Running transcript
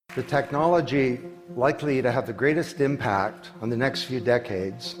The technology likely to have the greatest impact on the next few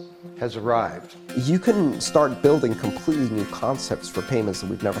decades has arrived. You can start building completely new concepts for payments that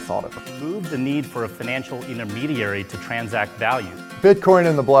we've never thought of. Remove the need for a financial intermediary to transact value. Bitcoin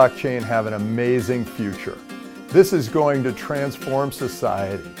and the blockchain have an amazing future. This is going to transform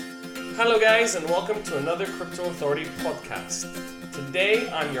society. Hello guys, and welcome to another Crypto Authority podcast. Today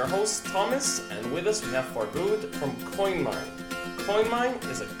I'm your host Thomas, and with us we have Farbood from CoinMine. CoinMine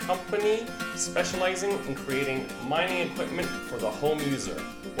is a company specializing in creating mining equipment for the home user.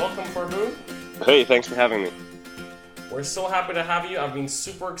 Welcome, Farbood. Hey, thanks for having me. We're so happy to have you. I've been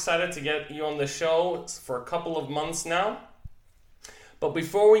super excited to get you on the show for a couple of months now. But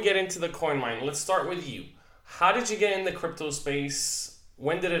before we get into the CoinMine, let's start with you. How did you get in the crypto space?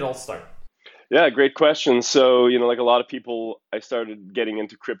 When did it all start? Yeah, great question. So, like a lot of people, I started getting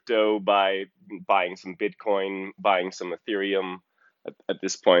into crypto by buying some Bitcoin, buying some Ethereum. At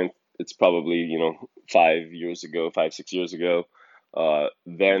this point, it's probably, 6 years ago.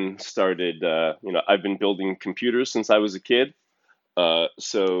 Then started, I've been building computers since I was a kid.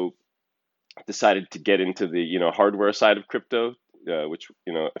 So decided to get into the, hardware side of crypto, which,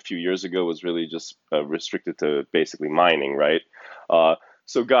 a few years ago was really just restricted to basically mining, right?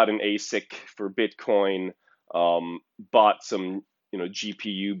 So got an ASIC for Bitcoin, bought some,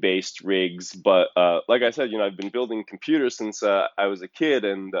 GPU-based rigs. But like I said, I've been building computers since I was a kid,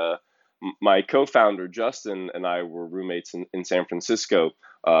 and my co-founder, Justin, and I were roommates in San Francisco.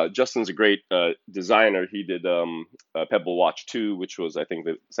 Justin's a great designer. He did Pebble Watch 2, which was, I think,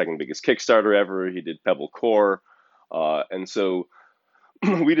 the second biggest Kickstarter ever. He did Pebble Core. And so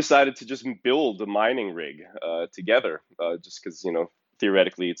we decided to just build a mining rig together, just because,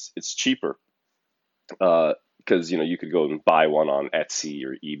 theoretically it's cheaper. Because you could go and buy one on Etsy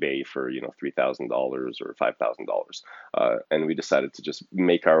or eBay for $3,000 or $5,000, and we decided to just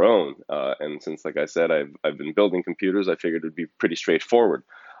make our own. And since, like I said, I've been building computers, I figured it'd be pretty straightforward.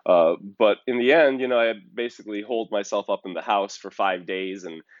 But in the end, I basically holed myself up in the house for 5 days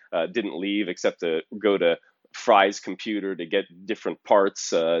and didn't leave except to go to Fry's computer to get different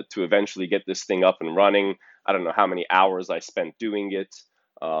parts to eventually get this thing up and running. I don't know how many hours I spent doing it.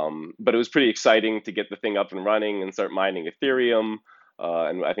 But it was pretty exciting to get the thing up and running and start mining Ethereum.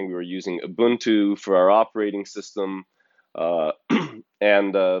 And I think we were using Ubuntu for our operating system.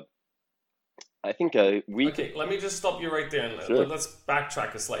 And I think Okay, let me just stop you right there. And Sure. Let's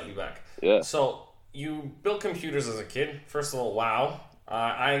backtrack slightly back. Yeah. So you built computers as a kid. First of all, wow.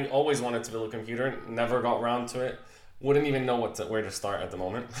 I always wanted to build a computer. Never got around to it. Wouldn't even know where to start at the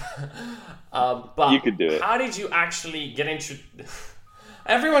moment. But You could do it. How did you actually get into...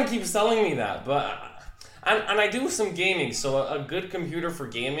 Everyone keeps telling me that, but and I do some gaming, so a good computer for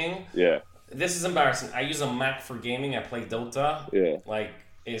gaming. Yeah. This is embarrassing. I use a Mac for gaming. I play Dota. Yeah. Like,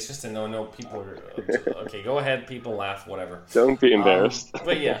 it's just a no. People are okay. Go ahead. People laugh. Whatever. Don't be embarrassed.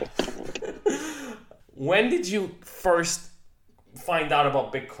 But yeah. When did you first find out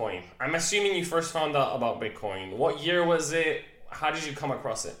about Bitcoin? I'm assuming you first found out about Bitcoin. What year was it? How did you come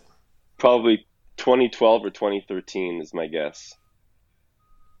across it? Probably 2012 or 2013 is my guess.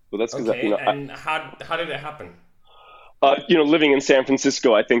 But that's because Okay, and how did it happen? Living in San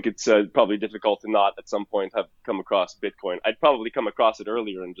Francisco, I think it's probably difficult to not at some point have come across Bitcoin. I'd probably come across it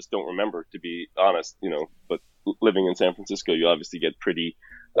earlier and just don't remember, to be honest. But living in San Francisco, you obviously get pretty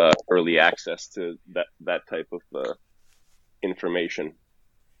early access to that type of information.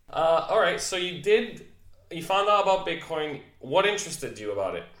 All right, so you found out about Bitcoin. What interested you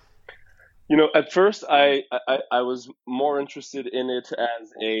about it? At first I was more interested in it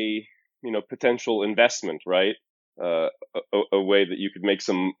as a, potential investment, right? A way that you could make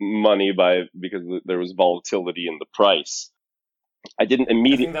some money because there was volatility in the price. I didn't I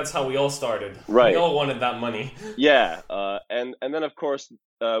immediately. think that's how we all started. Right. We all wanted that money. Yeah. And then of course,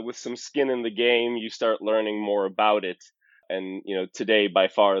 with some skin in the game, you start learning more about it. And, today by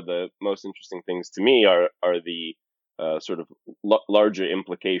far the most interesting things to me are the sort of larger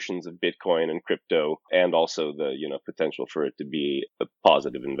implications of Bitcoin and crypto, and also the potential for it to be a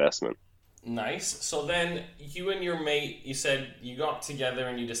positive investment. Nice. So then you and your mate, you said you got together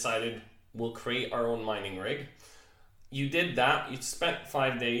and you decided we'll create our own mining rig. You did that. You spent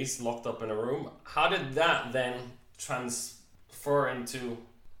 5 days locked up in a room. How did that then transfer into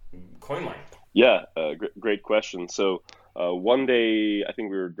CoinMine? Yeah, great question. So one day, I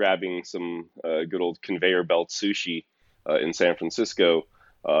think we were grabbing some good old conveyor belt sushi in San Francisco,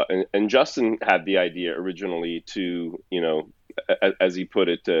 and Justin had the idea originally to, as he put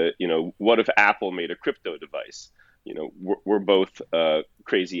it, what if Apple made a crypto device? We're both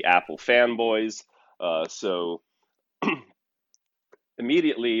crazy Apple fanboys, so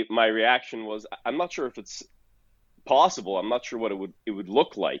immediately my reaction was, I'm not sure if it's possible. I'm not sure what it would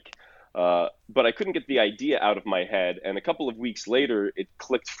look like. But I couldn't get the idea out of my head. And a couple of weeks later, it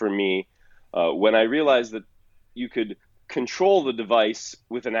clicked for me when I realized that you could control the device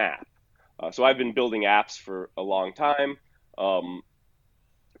with an app. So I've been building apps for a long time.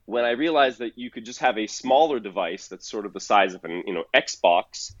 When I realized that you could just have a smaller device that's sort of the size of an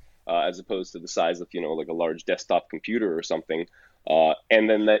Xbox, as opposed to the size of like a large desktop computer or something, and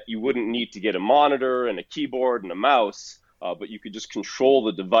then that you wouldn't need to get a monitor and a keyboard and a mouse, but you could just control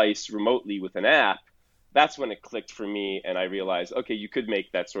the device remotely with an app. That's when it clicked for me, and I realized, okay, you could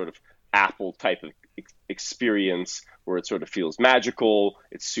make that sort of Apple type of experience where it sort of feels magical,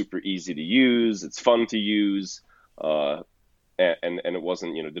 it's super easy to use, it's fun to use, and it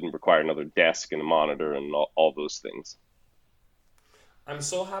wasn't, didn't require another desk and a monitor and all those things. I'm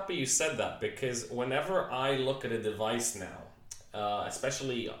so happy you said that, because whenever I look at a device now,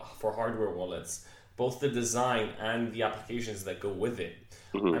 especially for hardware wallets, both the design and the applications that go with it,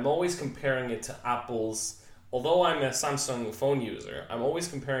 I'm always comparing it to Apple's, although I'm a Samsung phone user, I'm always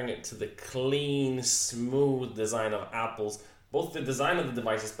comparing it to the clean, smooth design of Apple's, both the design of the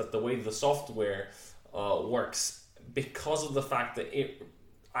devices, but the way the software works, because of the fact that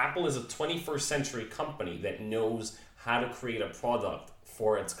Apple is a 21st century company that knows how to create a product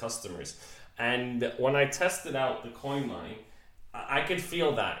for its customers. And when I tested out the CoinMine, I could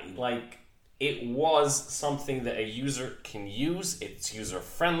feel that, like, it was something that a user can use. It's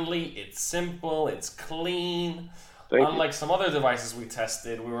user-friendly, it's simple, it's clean. Unlike some other devices we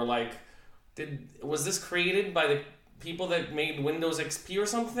tested, we were like, was this created by the people that made Windows XP or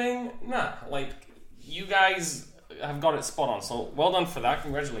something? Nah, like, you guys have got it spot on. So well done for that.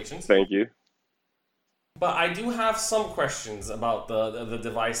 Congratulations. Thank you. But I do have some questions about the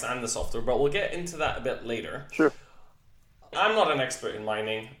device and the software, but we'll get into that a bit later. Sure. I'm not an expert in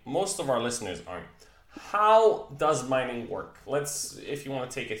mining. Most of our listeners aren't. How does mining work? If you want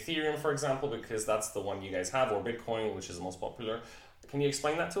to take Ethereum, for example, because that's the one you guys have, or Bitcoin, which is the most popular. Can you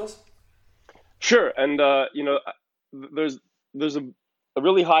explain that to us? Sure. And, there's a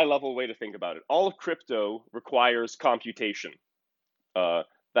really high level way to think about it. All of crypto requires computation.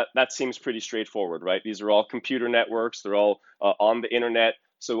 That seems pretty straightforward, right? These are all computer networks. They're all on the internet.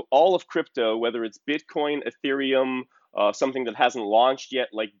 So all of crypto, whether it's Bitcoin, Ethereum, something that hasn't launched yet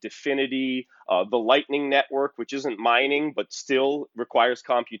like Dfinity, the Lightning Network, which isn't mining but still requires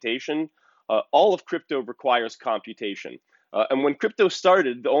computation, all of crypto requires computation. And when crypto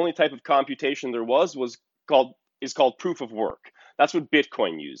started, the only type of computation there was called proof of work. That's what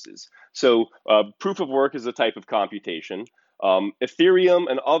Bitcoin uses. So proof of work is a type of computation.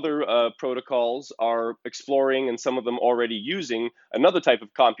 Ethereum and other protocols are exploring, and some of them already using, another type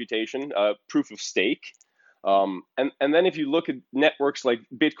of computation, proof of stake. And then if you look at networks like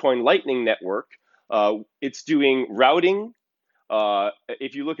Bitcoin Lightning Network, it's doing routing.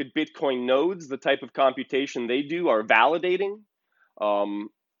 If you look at Bitcoin nodes, the type of computation they do are validating.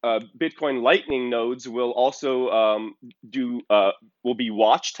 Bitcoin Lightning nodes will also will be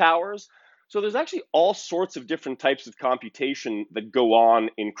watchtowers. So there's actually all sorts of different types of computation that go on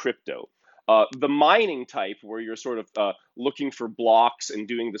in crypto. The mining type, where you're sort of looking for blocks and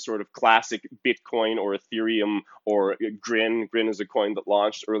doing the sort of classic Bitcoin or Ethereum or Grin. Grin is a coin that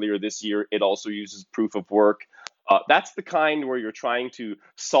launched earlier this year. It also uses proof of work. That's the kind where you're trying to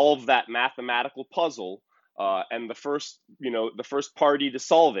solve that mathematical puzzle, and the first party to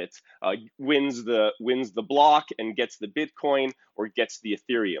solve it wins the block and gets the Bitcoin or gets the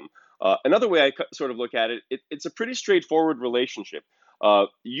Ethereum. Another way I sort of look at it, it's a pretty straightforward relationship.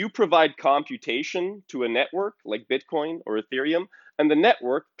 You provide computation to a network like Bitcoin or Ethereum, and the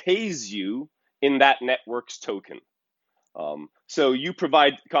network pays you in that network's token. So you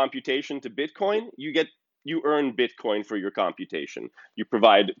provide computation to Bitcoin, you earn Bitcoin for your computation. You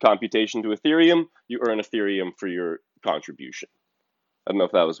provide computation to Ethereum, you earn Ethereum for your contribution. I don't know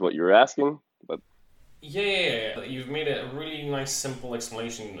if that was what you were asking, but... Yeah. You've made a really nice, simple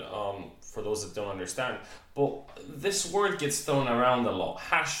explanation for those that don't understand. But this word gets thrown around a lot.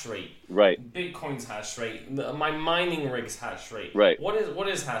 Hash rate. Right. Bitcoin's hash rate. My mining rig's hash rate. Right. What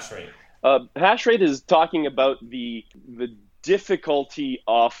is hash rate? Hash rate is talking about the difficulty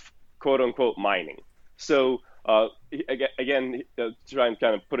of quote unquote mining. So again, to try and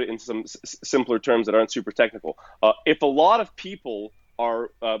kind of put it into some simpler terms that aren't super technical. If a lot of people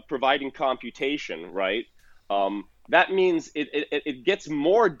are providing computation, right? That means it gets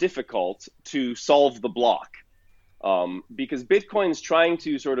more difficult to solve the block, because Bitcoin's trying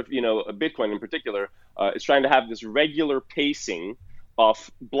to sort of, Bitcoin in particular, is trying to have this regular pacing of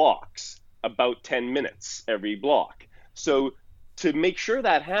blocks, about 10 minutes every block. So to make sure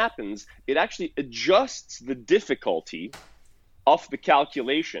that happens, it actually adjusts the difficulty of the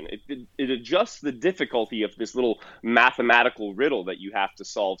calculation. It adjusts the difficulty of this little mathematical riddle that you have to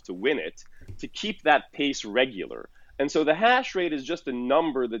solve to win it, to keep that pace regular. And so the hash rate is just a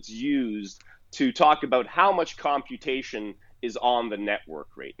number that's used to talk about how much computation is on the network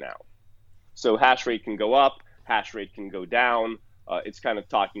right now. So hash rate can go up, hash rate can go down. It's kind of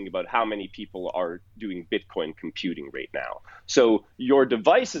talking about how many people are doing Bitcoin computing right now. So your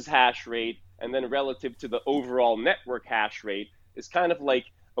device's hash rate, and then relative to the overall network hash rate, is kind of like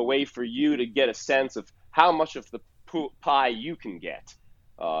a way for you to get a sense of how much of the pie you can get.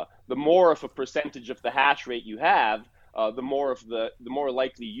 The more of a percentage of the hash rate you have, the more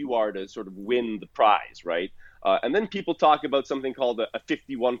likely you are to sort of win the prize, right? And then people talk about something called a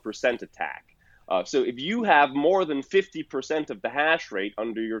 51% attack. So if you have more than 50% of the hash rate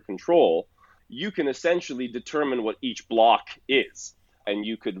under your control, you can essentially determine what each block is, and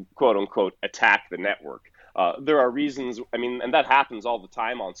you could, quote unquote, attack the network. There are reasons, and that happens all the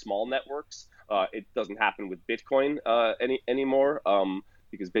time on small networks. It doesn't happen with Bitcoin anymore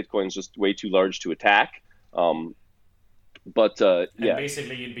because Bitcoin is just way too large to attack. Yeah.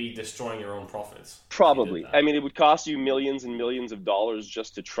 Basically, you'd be destroying your own profits. Probably. It would cost you millions and millions of dollars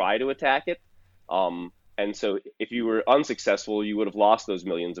just to try to attack it. And so if you were unsuccessful, you would have lost those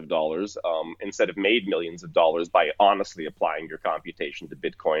millions of dollars instead of made millions of dollars by honestly applying your computation to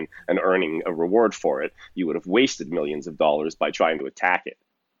Bitcoin and earning a reward for it. You would have wasted millions of dollars by trying to attack it.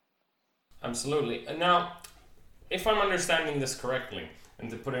 Absolutely. Now, if I'm understanding this correctly, and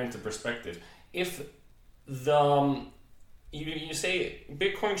to put it into perspective, if you say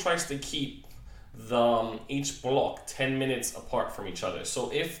Bitcoin tries to keep each block 10 minutes apart from each other. So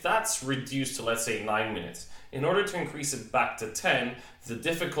if that's reduced to, let's say, 9 minutes, in order to increase it back to 10, the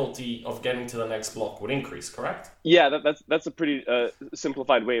difficulty of getting to the next block would increase, correct? Yeah, that's a pretty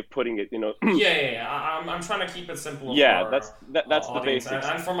simplified way of putting it. Yeah. I'm trying to keep it simple. Yeah, that's the basics.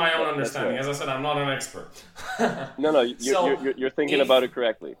 And for my own understanding, right. As I said, I'm not an expert. No, you're thinking about it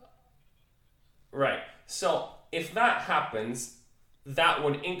correctly. Right. So if that happens, that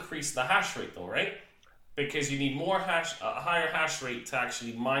would increase the hash rate, though, right? Because you need a higher hash rate to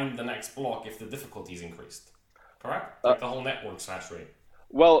actually mine the next block if the difficulty is increased. Correct? Like the whole network's hash rate.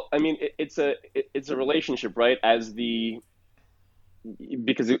 Well, it's a relationship, right? Because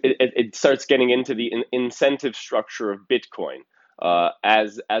it starts getting into the incentive structure of Bitcoin.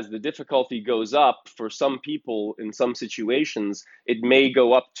 As the difficulty goes up, for some people in some situations, it may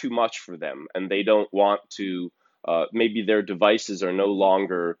go up too much for them, and they don't want to. Maybe their devices are no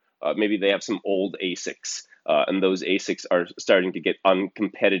longer. Maybe they have some old ASICs, and those ASICs are starting to get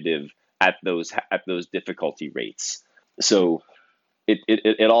uncompetitive at those difficulty rates. So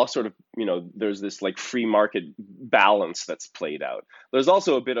it all sort of, there's this like free market balance that's played out. There's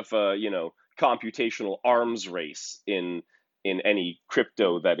also a bit of a computational arms race in any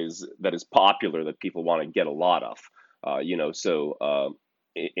crypto that is popular that people want to get a lot of.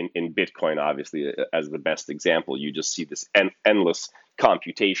 In Bitcoin, obviously, as the best example, you just see this endless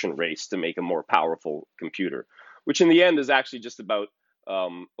computation race to make a more powerful computer, which in the end is actually just about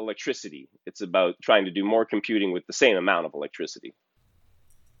electricity. It's about trying to do more computing with the same amount of electricity.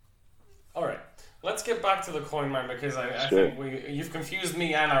 All right. Let's get back to the coin mine because I Sure. think you've confused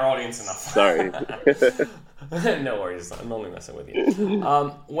me and our audience enough. Sorry. No worries. I'm only messing with you.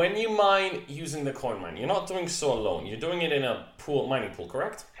 When you mine using the coin mine, you're not doing so alone. You're doing it in a mining pool,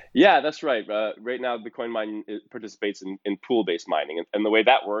 correct? Yeah, that's right. Right now, the coin mine participates in pool-based mining. And the way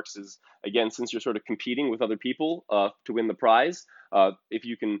that works is, again, since you're sort of competing with other people to win the prize, if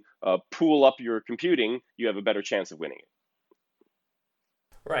you can pool up your computing, you have a better chance of winning it.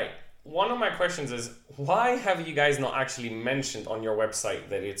 Right. One of my questions is, why have you guys not actually mentioned on your website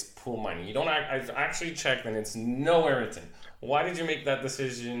that it's pool mining? I've actually checked and it's nowhere written. Why did you make that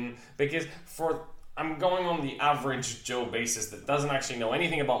decision? Because I'm going on the average Joe basis that doesn't actually know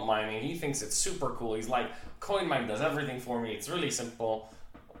anything about mining. He thinks it's super cool. He's like, CoinMine does everything for me. It's really simple.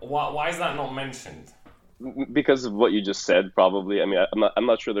 Why is that not mentioned? Because of what you just said, probably. I'm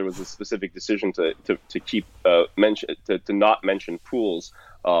not sure there was a specific decision to keep to not mention pools.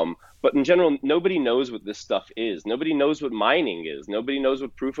 But in general, nobody knows what this stuff is. Nobody knows what mining is. Nobody knows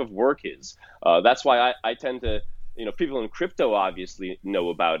what proof of work is. That's why I tend to, people in crypto obviously know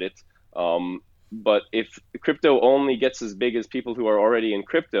about it. But if crypto only gets as big as people who are already in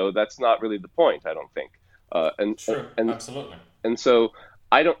crypto, that's not really the point, I don't think. Sure, absolutely. And so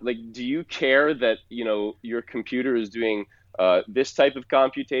I don't do you care that, your computer is doing this type of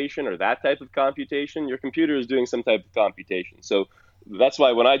computation or that type of computation? Your computer is doing some type of computation. So that's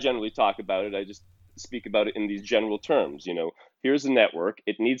why when I generally talk about it, I just speak about it in these general terms. Here's a network.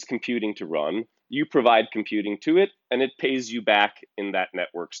 It needs computing to run. You provide computing to it, and it pays you back in that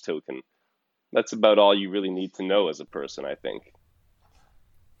network's token. That's about all you really need to know as a person, I think.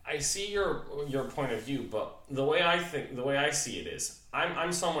 I see your point of view, but the way I see it is,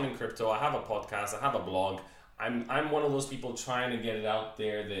 I'm someone in crypto. I have a podcast. I have a blog. I'm one of those people trying to get it out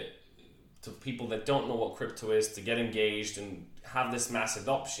there to people that don't know what crypto is, to get engaged and have this mass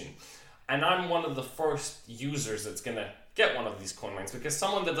adoption. And I'm one of the first users that's gonna get one of these coin mines, because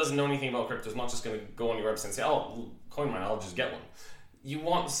someone that doesn't know anything about crypto is not just gonna go on your website and say, "Oh, coin mine, I'll just get one." You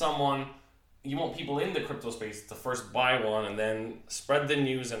want people in the crypto space to first buy one and then spread the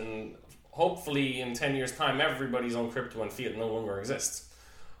news, and hopefully in 10 years time everybody's on crypto and fiat no longer exists.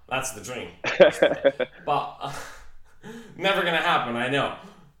 That's the dream. But never gonna happen, I know.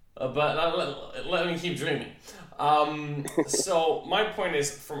 But let me keep dreaming. So my point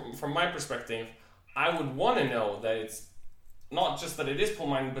is, from my perspective, I would want to know that it's not just that it is pool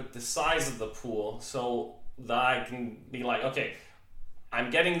mining, but the size of the pool, so that I can be like, okay, I'm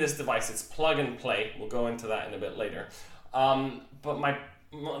getting this device, it's plug and play. We'll go into that in a bit later. But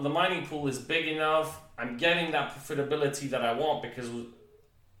the mining pool is big enough. I'm getting that profitability that I want, because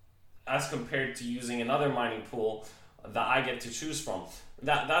as compared to using another mining pool that I get to choose from.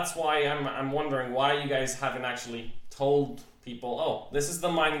 That's why I'm wondering why you guys haven't actually told people, oh, this is the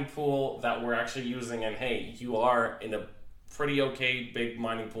mining pool that we're actually using, and hey, you are in a pretty okay big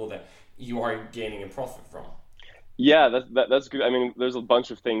mining pool that you are gaining a profit from. Yeah, that's good. I mean, there's a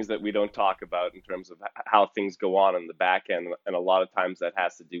bunch of things that we don't talk about in terms of how things go on in the back end, and a lot of times that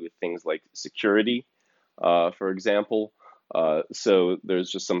has to do with things like security, for example. So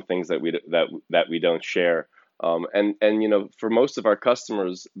there's just some things that we don't share. And for most of our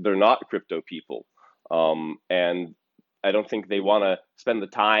customers, they're not crypto people, and I don't think they want to spend the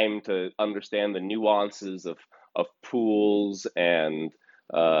time to understand the nuances of pools and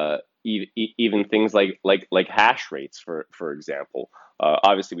even things like hash rates, for example.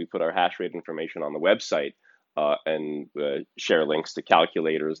 Obviously, we put our hash rate information on the website and share links to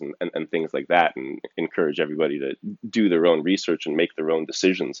calculators and things like that, and encourage everybody to do their own research and make their own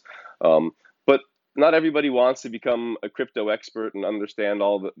decisions. But not everybody wants to become a crypto expert and understand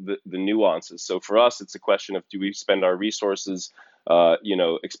all the nuances. So for us, it's a question of, do we spend our resources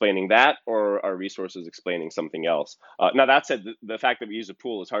explaining that, or our resources explaining something else? Now, that said, the fact that we use a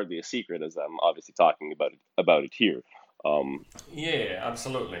pool is hardly a secret, as I'm obviously talking about it here. Yeah,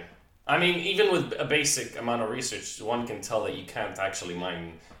 absolutely. I mean, even with a basic amount of research, one can tell that you can't actually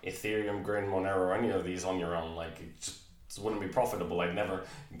mine Ethereum, Grin, Monero, or any of these on your own. Like, it just wouldn't be profitable. I'd never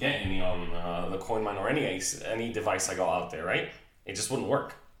get any on the CoinMine or any device I got out there, right? It just wouldn't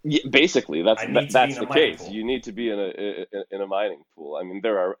work. Yeah, basically, that's the case. Pool. You need to be in a mining pool. I mean,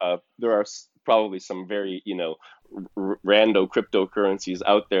 there are probably some very rando cryptocurrencies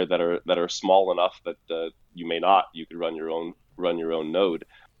out there that are small enough that you could run your own node,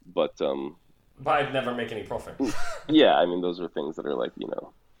 but I'd never make any profit. Yeah, I mean, those are things that are like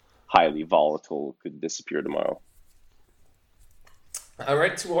highly volatile, could disappear tomorrow. I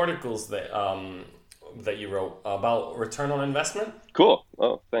read 2 articles that you wrote about return on investment. Cool.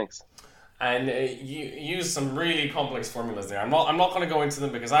 Oh, thanks. And you use some really complex formulas there. I'm not going to go into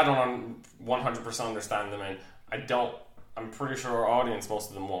them because I don't 100% understand them, and I'm pretty sure our audience, most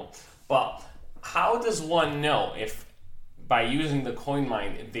of them won't. But how does one know if by using the coin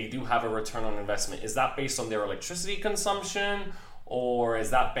mine they do have a return on investment? Is that based on their electricity consumption, or is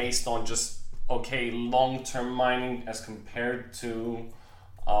that based on just long-term mining as compared to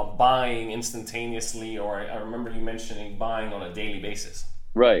buying instantaneously, or I remember you mentioning buying on a daily basis?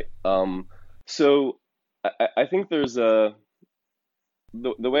 Right. So I think there's the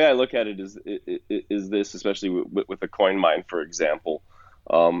way I look at it is this, especially with a coin mine, for example.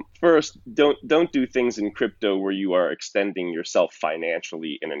 First, don't do things in crypto where you are extending yourself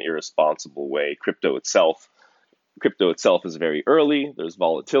financially in an irresponsible way. Crypto itself is very early. There's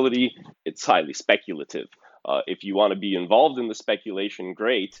volatility. It's highly speculative. If you want to be involved in the speculation,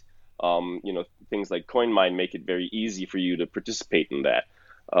 great. Things like CoinMine make it very easy for you to participate in that.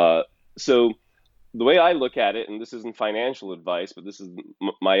 So the way I look at it, and this isn't financial advice, but this is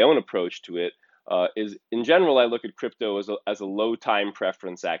my own approach to it, is in general, I look at crypto as a low time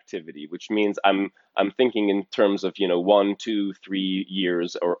preference activity, which means I'm thinking in terms of 1, 2, 3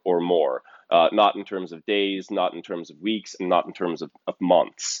 years or more, not in terms of days, not in terms of weeks, and not in terms of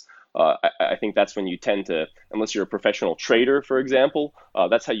months. I think that's when you tend to, unless you're a professional trader, for example,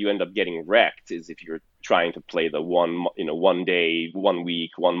 that's how you end up getting wrecked, is if you're trying to play the 1 day, 1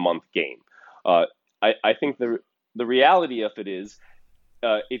 week, 1 month game. I think the reality of it is,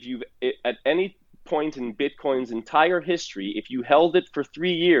 if you at any point in Bitcoin's entire history, if you held it for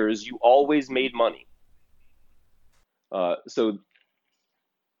 3 years, you always made money. So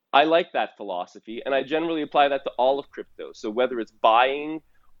I like that philosophy, and I generally apply that to all of crypto. So whether it's buying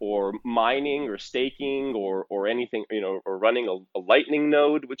or mining or staking or anything, or running a Lightning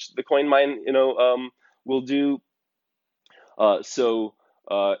node, which the CoinMine, will do.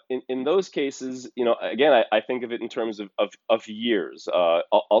 In those cases, again, I think of it in terms of years.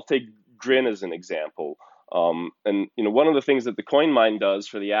 I'll take Grin as an example. And one of the things that the CoinMine does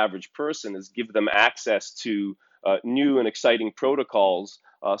for the average person is give them access to new and exciting protocols,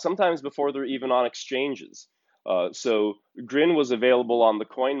 sometimes before they're even on exchanges. So Grin was available on the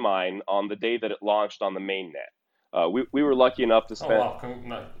CoinMine on the day that it launched on the mainnet. We were lucky enough to spend. Oh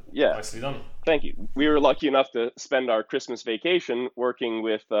wow! Yeah, nicely done. Thank you. We were lucky enough to spend our Christmas vacation working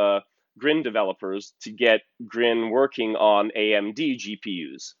with Grin developers to get Grin working on AMD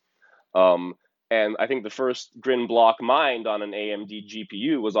GPUs. And I think the first Grin block mined on an AMD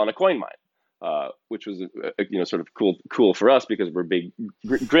GPU was on a CoinMine, which was sort of cool for us because we're big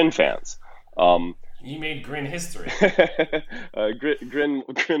Grin fans. You made Grin history. Grin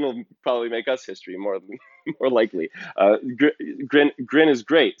will probably make us history more likely. Grin is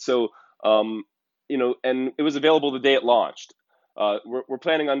great. So and it was available the day it launched. We're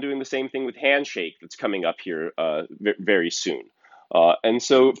planning on doing the same thing with Handshake that's coming up here very soon. And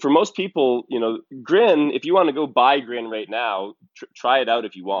so for most people, Grin, if you want to go buy Grin right now, try it out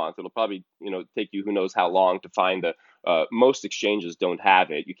if you want. It'll probably, take you who knows how long to find most exchanges don't have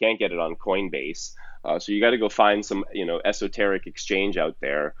it. You can't get it on Coinbase. So you got to go find some, esoteric exchange out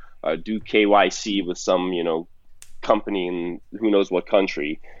there, do KYC with some, company in who knows what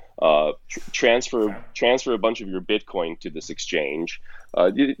country, transfer a bunch of your Bitcoin to this exchange.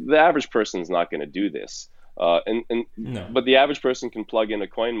 The average person is not going to do this. No. But the average person can plug in a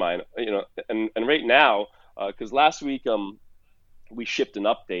CoinMine, and right now, because last week we shipped an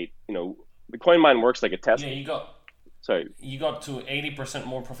update. The CoinMine works like a Tesla. Yeah, you got to 80%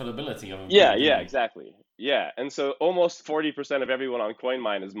 more profitability. Yeah, exactly. Yeah, and so almost 40% of everyone on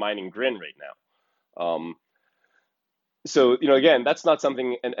CoinMine is mining Grin right now. So again, that's not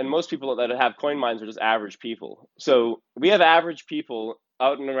something, and most people that have CoinMines are just average people. So we have average people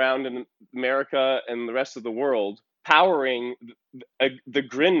out and around in America and the rest of the world powering the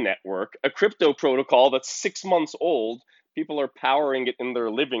Grin network, a crypto protocol that's 6 months old. People are powering it in their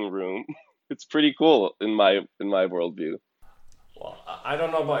living room. It's pretty cool in my worldview. Well, I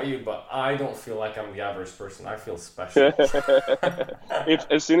don't know about you, but I don't feel like I'm the average person. I feel special.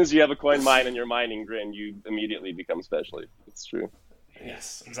 As soon as you have a CoinMine and you're mining Grin, you immediately become special. It's true.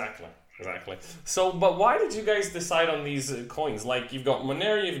 Yes, exactly. So, but why did you guys decide on these coins? Like, you've got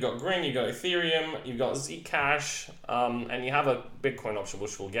Monero, you've got Grin, you've got Ethereum, you've got Zcash, and you have a Bitcoin option,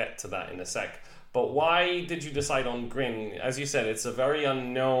 which we'll get to that in a sec. But why did you decide on Grin? As you said, it's a very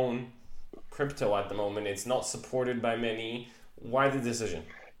unknown crypto at the moment. It's not supported by many. Why the decision?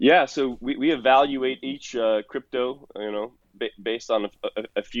 Yeah, so we evaluate each crypto, based on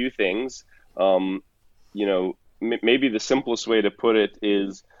a few things. Maybe the simplest way to put it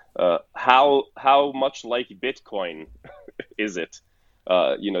is how much like Bitcoin is it?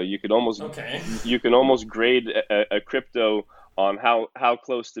 You can almost grade a crypto on how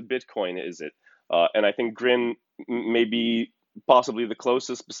close to Bitcoin is it, and I think Grin may be possibly the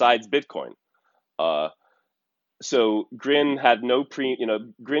closest besides Bitcoin. So Grin had no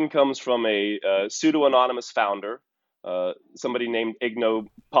Grin comes from a pseudo-anonymous founder, somebody named Igno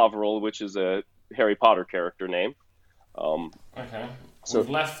Poverol, which is a Harry Potter character name. Okay. So we've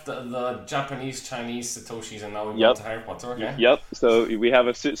left the Japanese, Chinese Satoshis, and now we've got to Harry Potter. Okay. Yep. So we have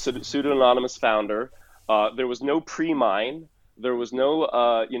a pseudo-anonymous founder. There was no pre-mine. There was no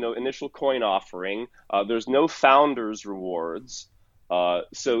initial coin offering. There's no founders rewards.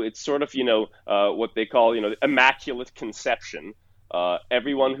 So it's sort of, what they call, immaculate conception.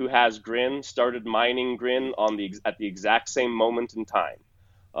 Everyone who has Grin started mining Grin at the exact same moment in time.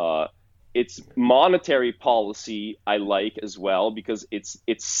 Its monetary policy I like as well because it's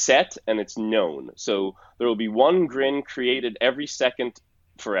set and it's known. So there will be one Grin created every second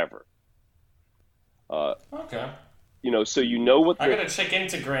forever. Okay. So what I gotta check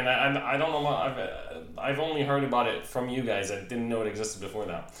into Grin. I don't know. I've only heard about it from you guys. I didn't know it existed before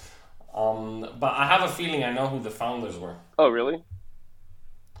that. But I have a feeling I know who the founders were. Oh, really?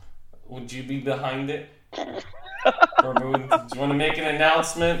 Would you be behind it? Or do you want to make an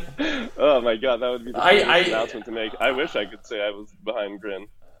announcement? Oh my God, that would be the funniest announcement to make. I wish I could say I was behind Grin.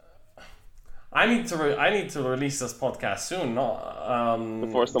 I need to release this podcast soon. No,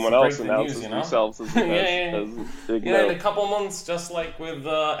 Before someone to break else the announces news, themselves as, yeah. as Igno. Yeah, in a couple months, just like with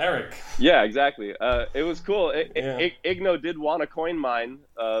Eric. Yeah, exactly. It was cool. Yeah. Igno did want a coin mine,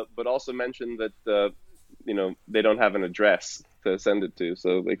 but also mentioned that they don't have an address to send it to,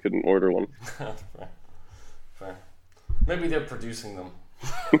 so they couldn't order one. Fair. Maybe they're producing them.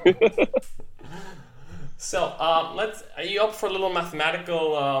 So, are you up for a little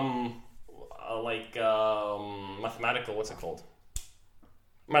mathematical, mathematical, what's it called?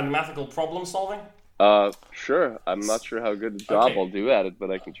 Mathematical problem solving? Sure. I'm not sure how good a job Okay. I'll do at it, but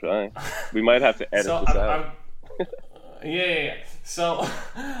I can try. We might have to edit So, this out. yeah. So,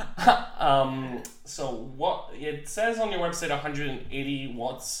 so what it says on your website 180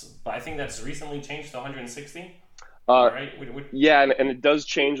 watts, but I think that's recently changed to 160. Right? Yeah, and it does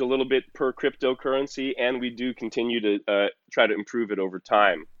change a little bit per cryptocurrency, and we do continue to try to improve it over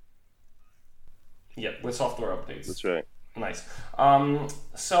time. Yeah, with software updates. That's right. Nice.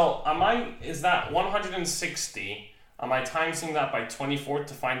 So is that 160? Am I timesing that by 24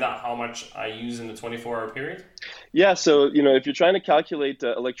 to find out how much I use in the 24-hour period? Yeah, so if you're trying to calculate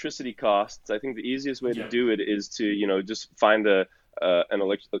electricity costs, I think the easiest way to Yeah. do it is to just find an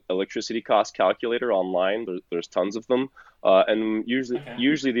electricity cost calculator online. There's tons of them, and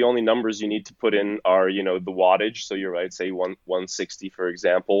usually the only numbers you need to put in are the wattage. So you're right, say 160 for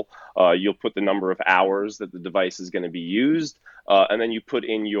example. You'll put the number of hours that the device is going to be used, and then you put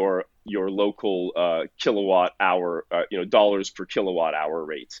in your local kilowatt hour, dollars per kilowatt hour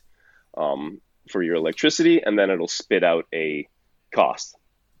rate for your electricity, and then it'll spit out a cost.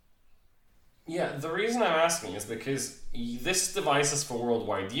 Yeah, the reason I'm asking is because this device is for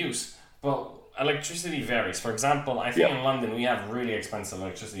worldwide use, but electricity varies. For example, I think in London we have really expensive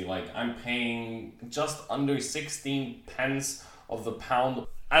electricity. Like I'm paying just under 16 pence of the pound,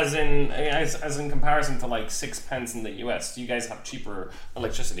 as in comparison to like 6 pence in the US. You guys have cheaper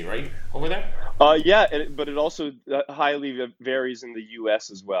electricity, right, over there? Yeah, but it also highly varies in the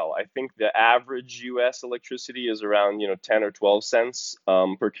U.S. as well. I think the average U.S. electricity is around 10 or 12 cents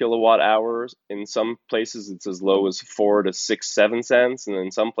per kilowatt hour. In some places, it's as low as 4 to 6, 7 cents, and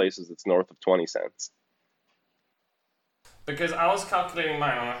in some places, it's north of 20 cents. Because I was calculating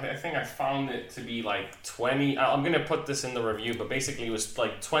mine, and I think I found it to be like 20. I'm going to put this in the review, but basically it was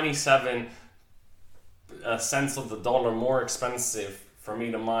like 27 cents of the dollar more expensive for me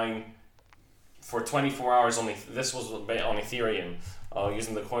to mine for 24 hours only. This was on Ethereum,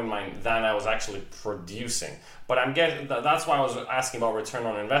 using the coin mine, than I was actually producing. But that's why I was asking about return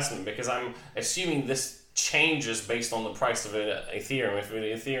on investment, because I'm assuming this changes based on the price of Ethereum. If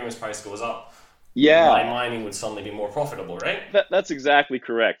Ethereum's price goes up, my mining would suddenly be more profitable, right? That's exactly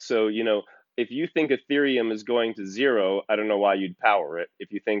correct. So, if you think Ethereum is going to zero, I don't know why you'd power it.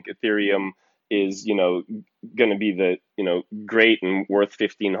 If you think Ethereum is, going to be the, great and worth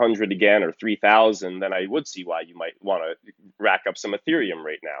 1,500 again or 3,000, then I would see why you might want to rack up some Ethereum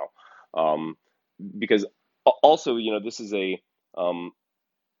right now. Because also, this is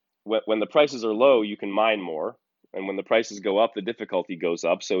when the prices are low, you can mine more. And when the prices go up, the difficulty goes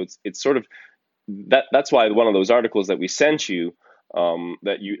up. So it's sort of, that's why one of those articles that we sent you,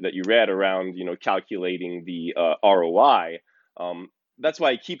 that you read around, calculating the ROI, that's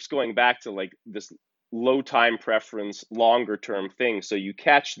why it keeps going back to like this low time preference, longer term thing. So you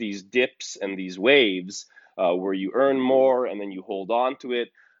catch these dips and these waves where you earn more and then you hold on to it.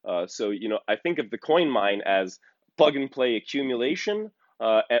 So I think of the coin mine as plug and play accumulation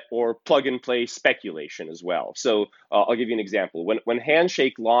or plug and play speculation as well. So I'll give you an example. When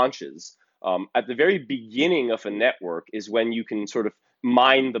Handshake launches, at the very beginning of a network is when you can sort of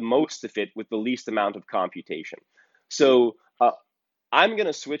mine the most of it with the least amount of computation. So I'm going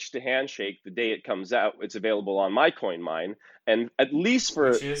to switch to Handshake the day it comes out. It's available on my coin mine. And at least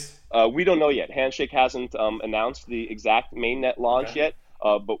for, we don't know yet. Handshake hasn't announced the exact mainnet launch yet,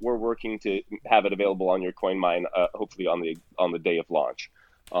 but we're working to have it available on your coin mine, hopefully on the day of launch.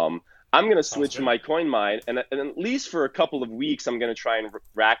 I'm going to switch to my coin mine, and at least for a couple of weeks, I'm going to try and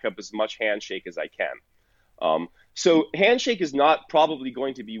rack up as much Handshake as I can. So Handshake is not probably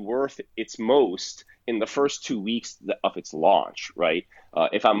going to be worth its most in the first 2 weeks of its launch, right?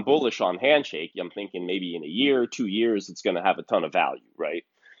 If I'm bullish on Handshake, I'm thinking maybe in a year, 2 years, it's going to have a ton of value, right?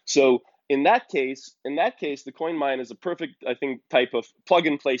 So in that case, the coin mine is a perfect, I think, type of plug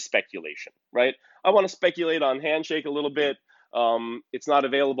and play speculation, right? I want to speculate on Handshake a little bit. It's not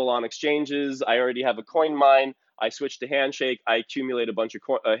available on exchanges. I already have a coin mine. I switch to Handshake. I accumulate a bunch of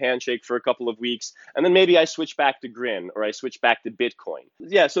Handshake for a couple of weeks, and then maybe I switch back to Grin or I switch back to Bitcoin.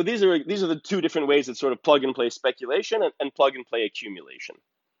 Yeah, so these are the two different ways that sort of plug and play speculation and plug and play accumulation.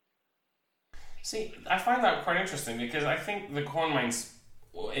 See, I find that quite interesting because I think the CoinMine,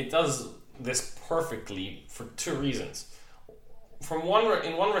 it does this perfectly for two reasons. In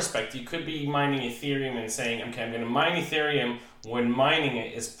one respect, you could be mining Ethereum and saying, okay, I'm going to mine Ethereum when mining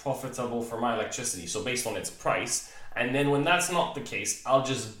it is profitable for my electricity, so based on its price. And then when that's not the case, I'll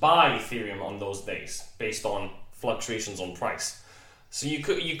just buy Ethereum on those days based on fluctuations on price. So you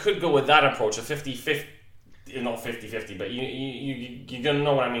could go with that approach, a 50-50, not 50-50, but you're going to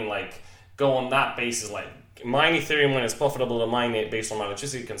know what I mean, like go on that basis, like mine Ethereum when it's profitable to mine it based on my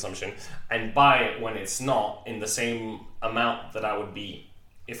electricity consumption, and buy it when it's not in the same amount that I would be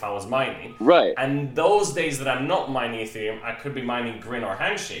if I was mining. Right. And those days that I'm not mining Ethereum, I could be mining Grin or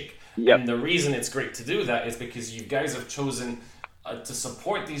Handshake. Yep. And the reason it's great to do that is because you guys have chosen to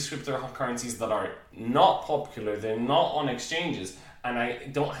support these cryptocurrencies that are not popular, they're not on exchanges, and I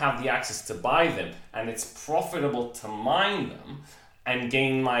don't have the access to buy them, and it's profitable to mine them and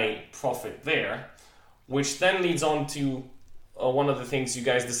gain my profit there. Which then leads on to one of the things you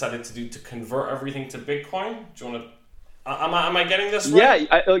guys decided to do to convert everything to Bitcoin. Do you want to? Am I getting this right?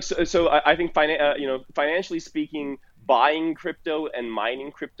 Yeah. I think financially speaking, buying crypto and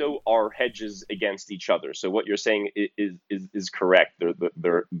mining crypto are hedges against each other. So what you're saying is correct.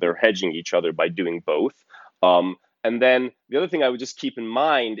 They're hedging each other by doing both. And then the other thing I would just keep in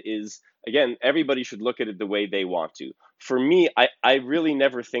mind is, again, everybody should look at it the way they want to. For me, I really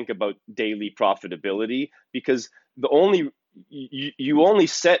never think about daily profitability because you only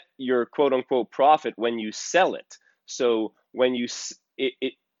set your quote unquote profit when you sell it. So when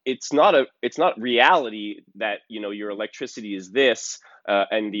it's not reality that your electricity is this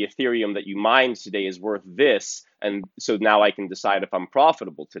and the Ethereum that you mined today is worth this, and so now I can decide if I'm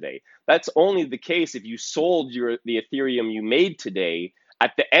profitable today. That's only the case if you sold the Ethereum you made today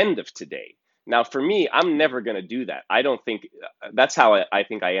at the end of today. Now, for me, I'm never going to do that. I don't think that's how I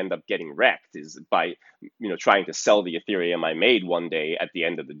think I end up getting wrecked, is by trying to sell the Ethereum I made one day at the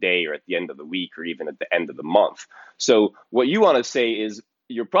end of the day or at the end of the week or even at the end of the month. So what you want to say is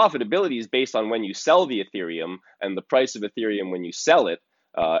your profitability is based on when you sell the Ethereum and the price of Ethereum when you sell it.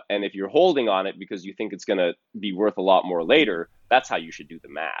 And if you're holding on it because you think it's going to be worth a lot more later, that's how you should do the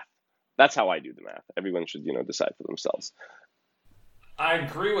math. That's how I do the math. Everyone should decide for themselves. I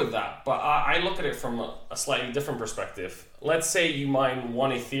agree with that, but I look at it from a slightly different perspective. Let's say you mine one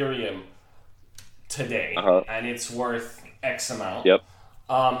Ethereum today, and it's worth X amount. Yep.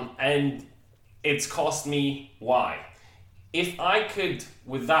 And it's cost me Y. If I could,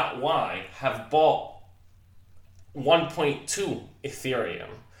 with that Y, have bought 1.2 Ethereum,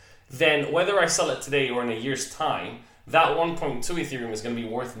 then whether I sell it today or in a year's time, that 1.2 Ethereum is going to be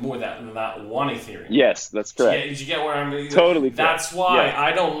worth more than that one Ethereum. Yes, that's correct. Did you get where I'm? Totally correct. That's why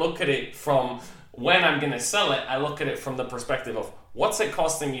I don't look at it from when I'm going to sell it. I look at it from the perspective of what's it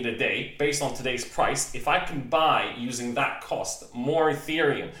costing me today based on today's price. If I can buy using that cost more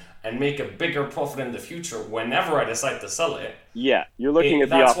Ethereum and make a bigger profit in the future whenever I decide to sell it. Yeah, you're looking at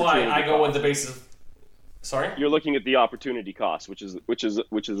the opportunity. That's why I go with the basis. Sorry? You're looking at the opportunity cost, which is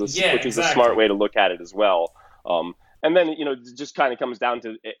exactly. a smart way to look at it as well. And then, it just kind of comes down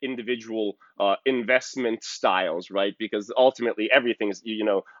to individual investment styles, right? Because ultimately everything is,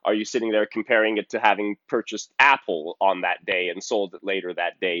 are you sitting there comparing it to having purchased Apple on that day and sold it later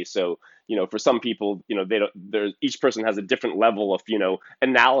that day? So, for some people, each person has a different level of,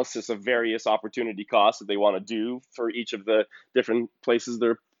 analysis of various opportunity costs that they want to do for each of the different places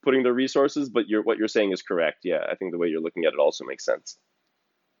they're putting their resources. But what you're saying is correct. Yeah, I think the way you're looking at it also makes sense.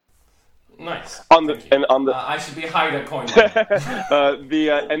 Nice. I should be hired at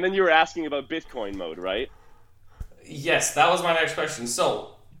CoinMine. And then you were asking about Bitcoin mode, right? Yes, that was my next question.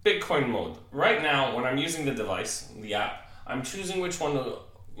 So, Bitcoin mode. Right now, when I'm using the device, the app, I'm choosing which one to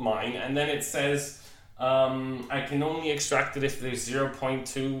mine, and then it says I can only extract it if there's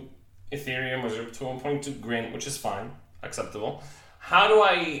 0.2 Ethereum or 0.2 Grin, which is fine, acceptable. How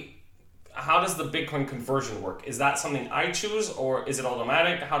does the Bitcoin conversion work? Is that something I choose, or is it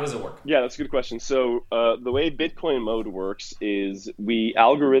automatic? How does it work? Yeah, that's a good question. So the way Bitcoin mode works is we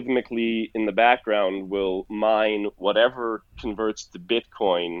algorithmically in the background will mine whatever converts to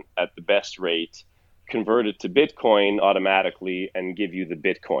Bitcoin at the best rate, convert it to Bitcoin automatically, and give you the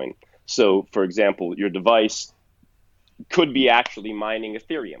Bitcoin. So, for example, your device could be actually mining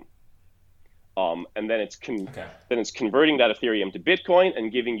Ethereum. And then it's converting that Ethereum to Bitcoin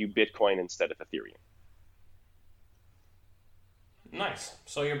and giving you Bitcoin instead of Ethereum. Nice.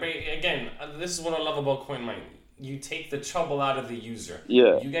 So this is what I love about CoinMine. You take the trouble out of the user.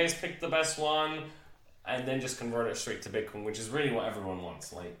 Yeah. You guys pick the best one, and then just convert it straight to Bitcoin, which is really what everyone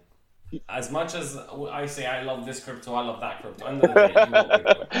wants. Like, as much as I say I love this crypto, I love that crypto. End of the day, you want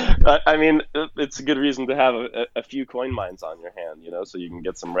Bitcoin. I mean, it's a good reason to have a few coin mines on your hand, so you can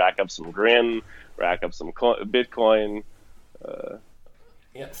get rack up some Grin, rack up some Bitcoin.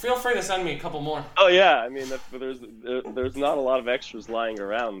 Yeah, feel free to send me a couple more. Oh yeah, I mean, there's not a lot of extras lying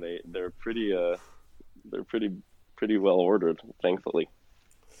around. They're pretty well ordered, thankfully.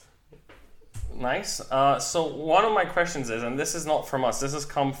 Nice. So one of my questions is, and this is not from us, this has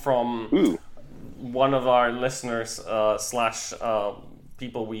come from one of our listeners /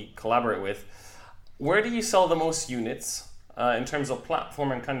 people we collaborate with. Where do you sell the most units in terms of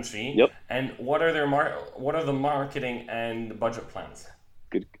platform and country? Yep. And what are the marketing and budget plans?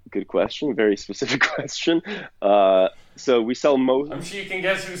 Good question. Very specific question. So we sell most. I'm sure you can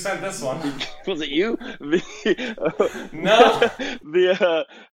guess who sent this one. Was it you? No.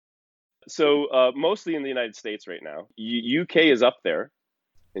 So mostly in the United States right now. UK is up there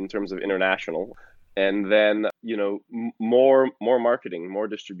in terms of international, and then more marketing, more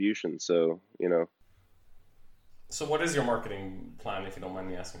distribution. So So what is your marketing plan, if you don't mind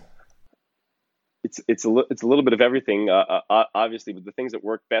me asking? It's a little bit of everything. Obviously, but the things that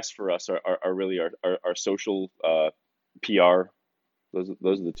work best for us are really our social PR. Those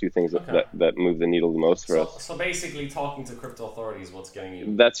are the two things that move the needle the most for us. So basically, talking to crypto authorities is what's getting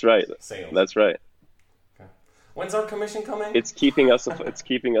you. That's right. Sales. That's right. Okay. When's our commission coming? It's keeping us. It's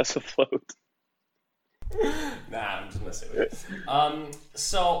keeping us afloat. Nah, I'm just messing with you.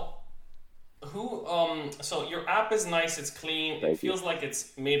 So your app is nice. It's clean. It feels like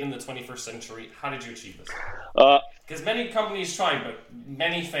it's made in the 21st century. How did you achieve this? Because many companies try, but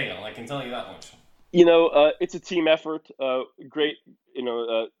many fail. I can tell you that much. It's a team effort. Great,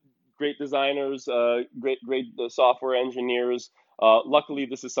 great designers, great software engineers. Luckily,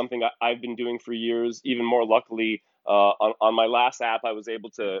 this is something I've been doing for years. Even more luckily, on my last app, I was able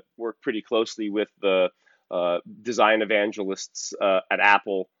to work pretty closely with the design evangelists at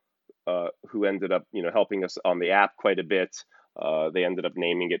Apple, who ended up, helping us on the app quite a bit. They ended up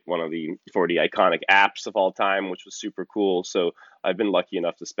naming it one of the 40 iconic apps of all time, which was super cool. So I've been lucky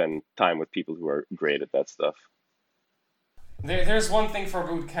enough to spend time with people who are great at that stuff. There's one thing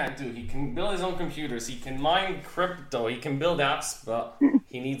Farbood can't do. He can build his own computers. He can mine crypto. He can build apps, but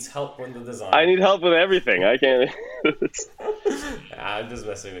he needs help with the design. I need help with everything. I can't. I'm just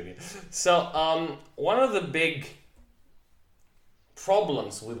messing with you. So one of the big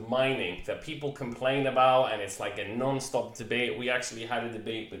problems with mining that people complain about, and it's like a non-stop debate. We actually had a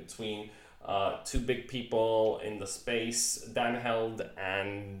debate between two big people in the space, Dan Held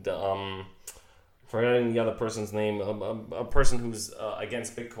and forgetting the other person's name, a person who's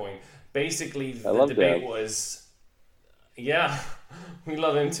against Bitcoin. Basically, the debate was, yeah, we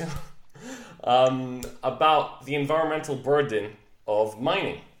love him too, about the environmental burden of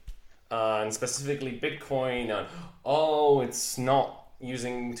mining, and specifically Bitcoin. It's not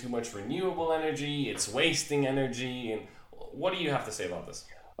using too much renewable energy, it's wasting energy. And what do you have to say about this?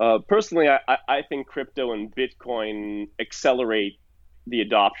 Personally, I think crypto and Bitcoin accelerate the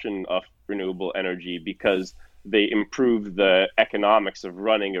adoption of renewable energy because they improve the economics of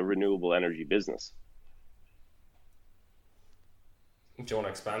running a renewable energy business. Do you want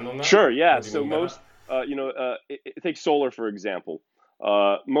to expand on that? Sure, yeah. So most, take solar, for example.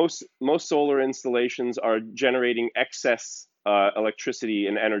 Most solar installations are generating excess electricity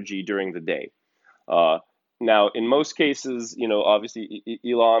and energy during the day. Now, in most cases, obviously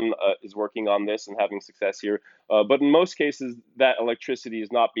Elon is working on this and having success here, but in most cases that electricity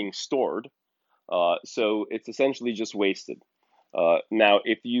is not being stored, so it's essentially just wasted. Now,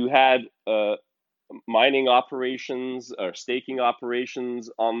 if you had mining operations or staking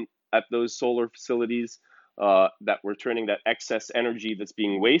operations at those solar facilities that were turning that excess energy that's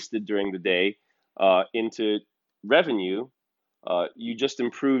being wasted during the day into revenue, you just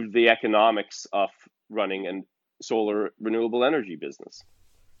improved the economics of running a solar renewable energy business.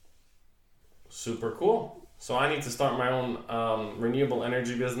 Super cool. So I need to start my own renewable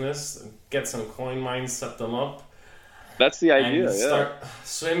energy business, get some coin mines, set them up. That's the idea, and start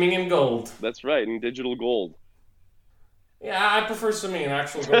swimming in gold. That's right, in digital gold. Yeah, I prefer swimming in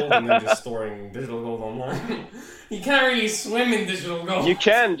actual gold and then just storing digital gold online. You can't really swim in digital gold. You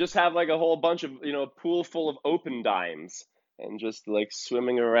can just have like a whole bunch of, pool full of open dimes and just like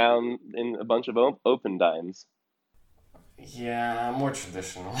swimming around in a bunch of open dimes. Yeah, more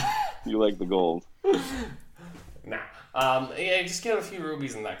traditional. You like the gold. Nah. Yeah, just get a few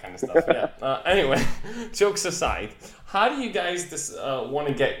rubies and that kind of stuff. Yeah. Anyway, jokes aside, how do you guys want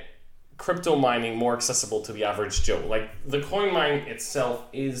to get crypto mining more accessible to the average Joe? Like, the coin mine itself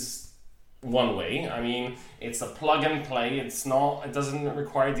is one way. I mean, it's a plug and play. It doesn't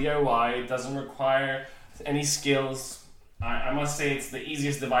require DIY. It doesn't require any skills. I must say it's the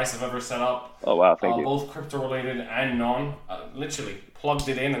easiest device I've ever set up. Oh wow, thank you. Both crypto related and non. Literally plugged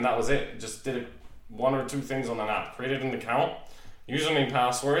it in and that was it. Just did one or two things on an app. Created an account, username,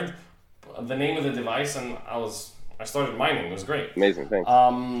 password, the name of the device, and I started mining. It was great. Amazing, thanks.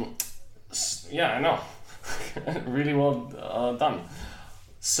 Yeah, I know. Really well done.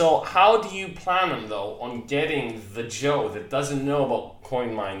 So how do you plan, though, on getting the Joe that doesn't know about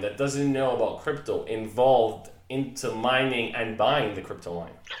CoinMine, that doesn't know about crypto, involved into mining and buying the crypto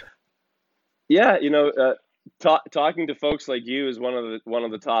line? Yeah, talking to folks like you is one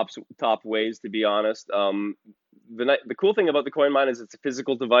of the top ways, to be honest. The cool thing about the CoinMine is it's a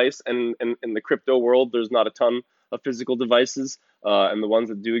physical device, and in the crypto world, there's not a ton of physical devices, and the ones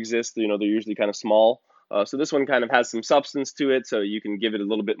that do exist, they're usually kind of small. So this one kind of has some substance to it, so you can give it a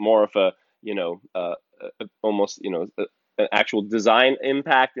little bit more of almost an actual design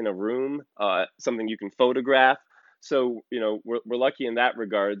impact in a room, something you can photograph. So we're lucky in that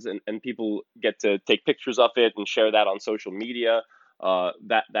regards, and people get to take pictures of it and share that on social media.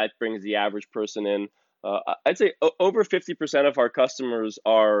 That brings the average person in. I'd say over 50% of our customers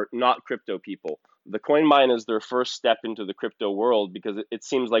are not crypto people. The CoinMine is their first step into the crypto world because it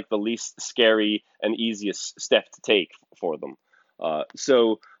seems like the least scary and easiest step to take for them.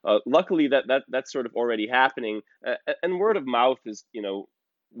 So luckily that's sort of already happening, and word of mouth is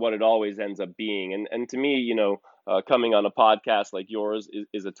what it always ends up being. And to me, coming on a podcast like yours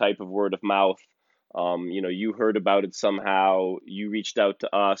is a type of word of mouth. You heard about it somehow, you reached out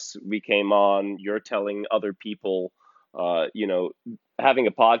to us, we came on, you're telling other people. Having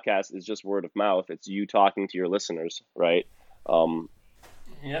a podcast is just word of mouth. It's you talking to your listeners, right?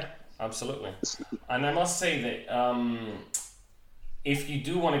 Yeah, absolutely. And I must say that if you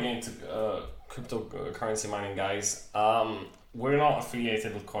do want to get into cryptocurrency mining, guys, we're not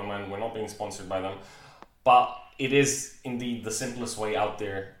affiliated with CoinMine. We're not being sponsored by them, but it is indeed the simplest way out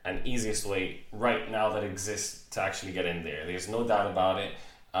there and easiest way right now that exists to actually get in there. There's no doubt about it.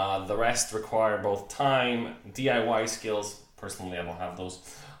 The rest require both time, DIY skills. Personally, I don't have those.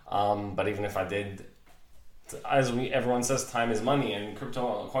 But even if I did, everyone says time is money, and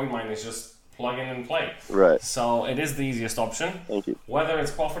CoinMine is just plug in and play. Right. So it is the easiest option. Thank you. Whether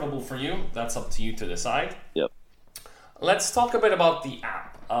it's profitable for you, that's up to you to decide. Yep. Let's talk a bit about the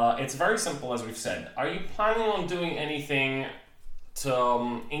app. It's very simple, as we've said. Are you planning on doing anything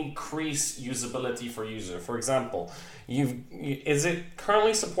to increase usability for user? For example, is it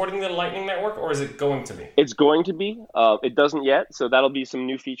currently supporting the Lightning Network, or is it going to be? It's going to be. It doesn't yet, so that'll be some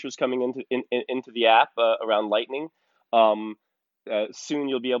new features coming into the app around Lightning. Soon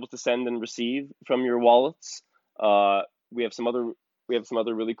you'll be able to send and receive from your wallets. We have some other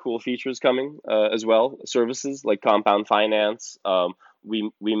really cool features coming as well. Services like compound finance.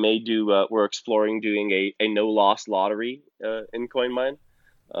 We may do. We're exploring doing a no loss lottery in CoinMine.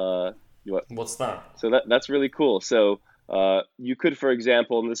 What's that? So that's really cool. So you could, for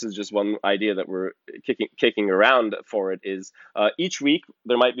example, and this is just one idea that we're kicking around for it, is each week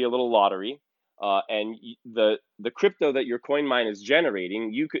there might be a little lottery, and the crypto that your CoinMine is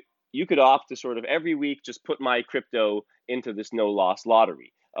generating, you could opt to sort of every week just put my crypto into this no loss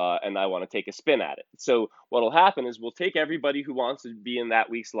lottery, and I want to take a spin at it. So what'll happen is we'll take everybody who wants to be in that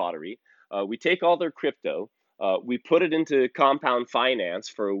week's lottery. We take all their crypto, we put it into compound finance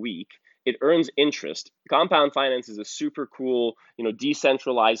for a week. It earns interest. Compound finance is a super cool,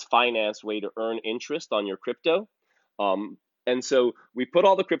 decentralized finance way to earn interest on your crypto. And so we put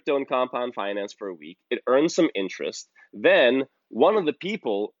all the crypto in compound finance for a week. It earns some interest. Then one of the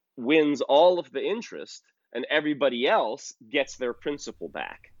people wins all of the interest, and everybody else gets their principal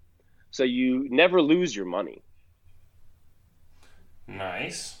back. So you never lose your money.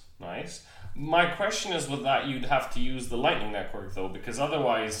 Nice. My question is, with that, you'd have to use the Lightning Network, though, because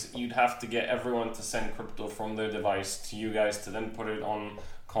otherwise you'd have to get everyone to send crypto from their device to you guys to then put it on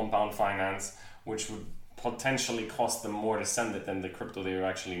compound finance, which would potentially cost them more to send it than the crypto they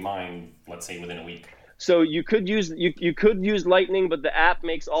actually mine, let's say, within a week. So you could use use Lightning, but the app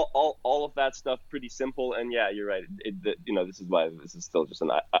makes all of that stuff pretty simple. And yeah, you're right. This is why this is still just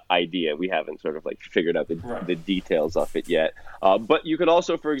an idea. We haven't sort of like figured out the details of it yet. But you could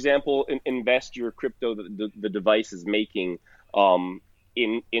also, for example, invest your crypto the device is making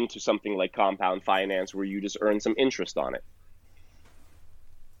into something like compound finance, where you just earn some interest on it.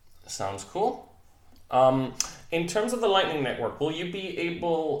 Sounds cool. In terms of the Lightning Network, will you be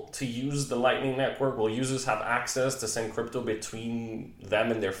able to use the Lightning Network? Will users have access to send crypto between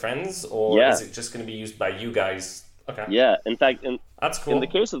them and their friends? Or is it just going to be used by you guys Okay. Yeah, in fact, That's in cool. the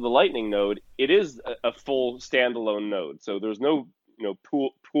case of the Lightning node, it is a full standalone node. So there's no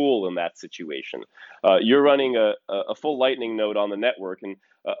pool in that situation. You're running a full Lightning node on the network, and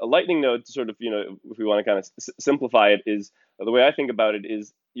a Lightning node, sort of, if we want to kind of simplify it, is the way I think about it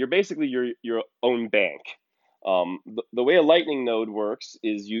is you're basically your own bank. The way a Lightning node works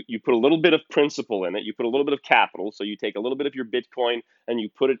is you put a little bit of principal in it, you put a little bit of capital, so you take a little bit of your Bitcoin and you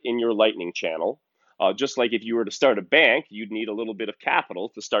put it in your Lightning channel. Just like if you were to start a bank, you'd need a little bit of capital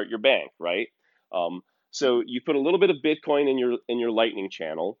to start your bank, right? So you put a little bit of Bitcoin in your Lightning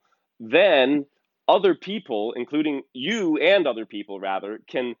channel. Then other people, including you and other people rather,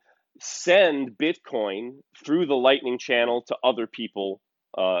 can send Bitcoin through the Lightning channel to other people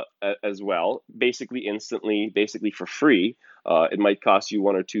as well, basically instantly, basically for free. It might cost you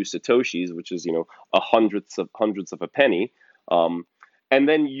 1 or 2 satoshis, which is hundreds of a penny. And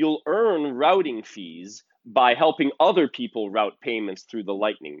then you'll earn routing fees by helping other people route payments through the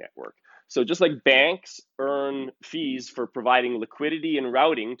Lightning Network. So just like banks earn fees for providing liquidity and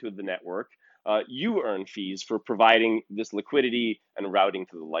routing to the network, you earn fees for providing this liquidity and routing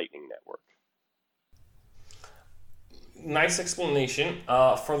to the Lightning Network. Nice explanation.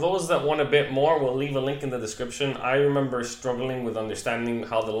 For those that want a bit more, we'll leave a link in the description. I remember struggling with understanding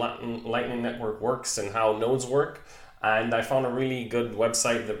how the Lightning Network works and how nodes work. And I found a really good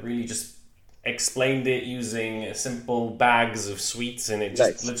website that really just explained it using simple bags of sweets, and it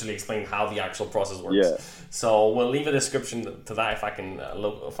just literally explained how the actual process works. Yeah. So we'll leave a description to that if I can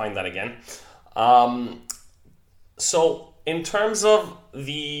find that again. So in terms of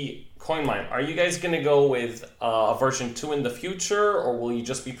the CoinMine, are you guys going to go with a version 2 in the future, or will you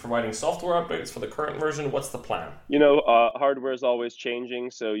just be providing software updates for the current version? What's the plan? Hardware is always changing,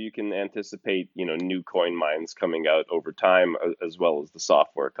 so you can anticipate, new coin mines coming out over time, as well as the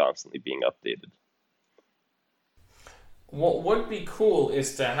software constantly being updated. What would be cool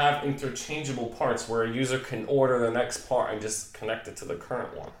is to have interchangeable parts where a user can order the next part and just connect it to the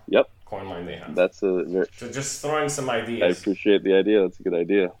current one. Yep. CoinMine they have. So just throwing some ideas. I appreciate the idea. That's a good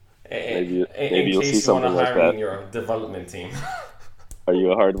idea. Maybe you'll see something like that. In case you want to hire me in your development team. Are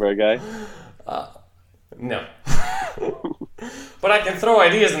you a hardware guy? No. But I can throw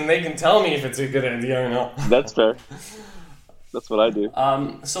ideas and they can tell me if it's a good idea or not. That's fair. That's what I do.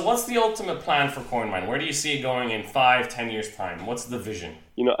 So what's the ultimate plan for CoinMine? Where do you see it going in 5-10 years' time? What's the vision?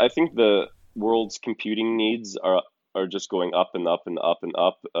 I think the world's computing needs are just going up and up and up and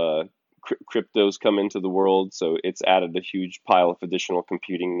up. Cryptos come into the world, so it's added a huge pile of additional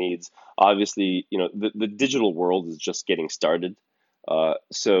computing needs. Obviously, the digital world is just getting started.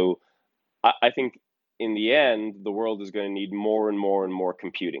 So I think in the end, the world is going to need more and more and more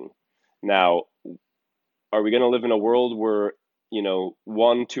computing. Now, are we going to live in a world where,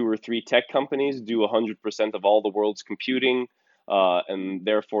 1, 2, or 3 tech companies do 100% of all the world's computing, and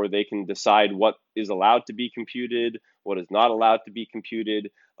therefore they can decide what is allowed to be computed, what is not allowed to be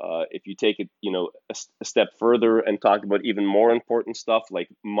computed? If you take it, a step further and talk about even more important stuff like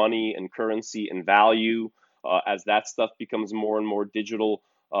money and currency and value, as that stuff becomes more and more digital,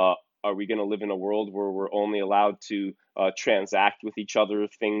 are we going to live in a world where we're only allowed to transact with each other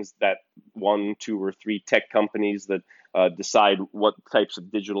things that 1, 2, or 3 tech companies that decide what types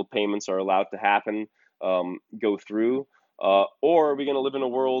of digital payments are allowed to happen go through? Or are we going to live in a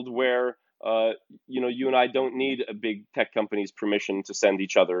world where you and I don't need a big tech company's permission to send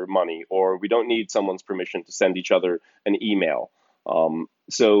each other money, or we don't need someone's permission to send each other an email?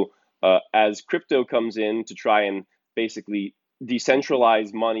 So as crypto comes in to try and basically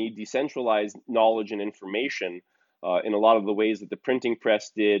decentralize money, decentralize knowledge and information in a lot of the ways that the printing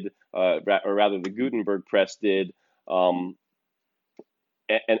press did, or rather the Gutenberg press did, and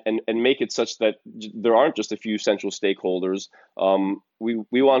make it such that there aren't just a few central stakeholders.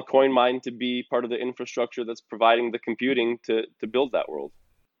 We want CoinMine to be part of the infrastructure that's providing the computing to build that world.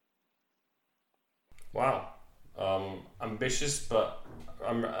 Wow. Ambitious, but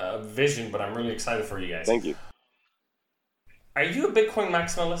vision, but I'm really excited for you guys. Thank you. Are you a Bitcoin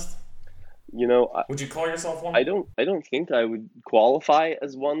maximalist? Would you call yourself one? I don't think I would qualify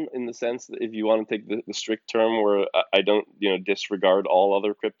as one, in the sense that if you want to take the strict term where I don't disregard all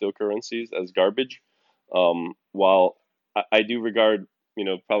other cryptocurrencies as garbage, while I do regard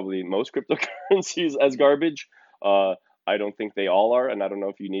probably most cryptocurrencies as garbage, I don't think they all are, and I don't know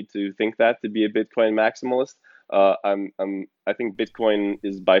if you need to think that to be a Bitcoin maximalist. I think Bitcoin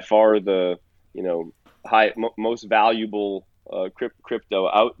is by far the most valuable crypto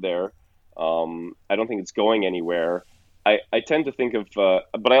out there. I don't think it's going anywhere. I tend to think of,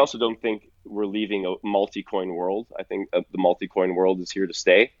 but I also don't think we're leaving a multi-coin world. I think the multi-coin world is here to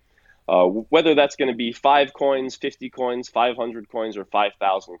stay. Whether that's going to be 5 coins, 50 coins, 500 coins, or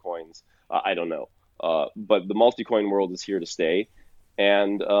 5,000 coins, I don't know. But the multi-coin world is here to stay.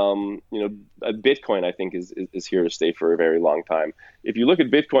 And Bitcoin, I think, is here to stay for a very long time. If you look at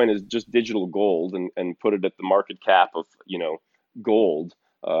Bitcoin as just digital gold and put it at the market cap of gold,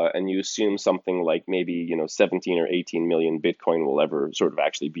 and you assume something like maybe 17 or 18 million Bitcoin will ever sort of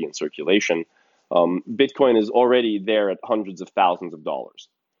actually be in circulation, Bitcoin is already there at hundreds of thousands of dollars.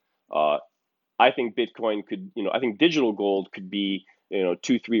 I think Bitcoin could, I think digital gold could be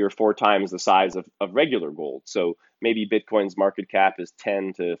 2, 3, or 4 times the size of regular gold. So maybe Bitcoin's market cap is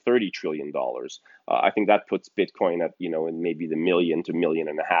 10 to 30 trillion dollars. I think that puts Bitcoin at in maybe the $1 million to $1.5 million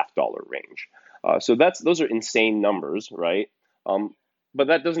range. So those are insane numbers, right? But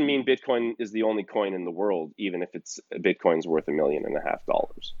that doesn't mean Bitcoin is the only coin in the world, even if Bitcoin's worth $1.5 million.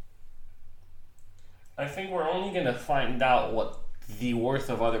 I think we're only going to find out what the worth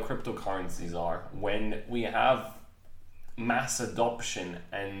of other cryptocurrencies are when we have mass adoption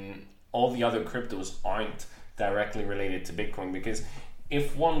and all the other cryptos aren't directly related to Bitcoin. Because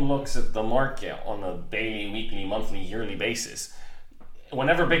if one looks at the market on a daily, weekly, monthly, yearly basis,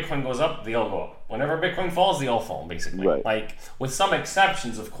 whenever Bitcoin goes up, they all go up. Whenever Bitcoin falls, they all fall, basically. Right. Like, with some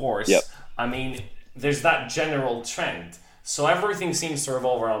exceptions, of course. Yep. I mean, there's that general trend. So everything seems to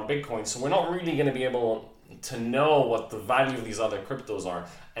revolve around Bitcoin. So we're not really going to be able to know what the value of these other cryptos are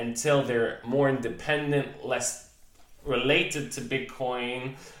until they're more independent, less related to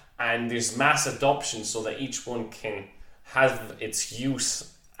Bitcoin, and there's mass adoption so that each one can have its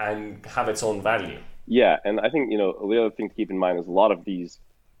use and have its own value. Yeah, and I think, the other thing to keep in mind is a lot of these,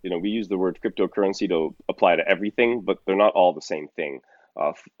 we use the word cryptocurrency to apply to everything, but they're not all the same thing.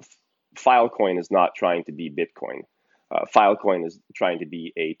 Filecoin is not trying to be Bitcoin. Filecoin is trying to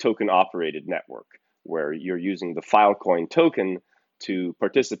be a token-operated network where you're using the Filecoin token to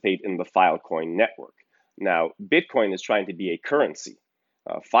participate in the Filecoin network. Now, Bitcoin is trying to be a currency.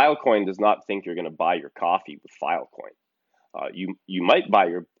 Filecoin does not think you're going to buy your coffee with Filecoin. You might buy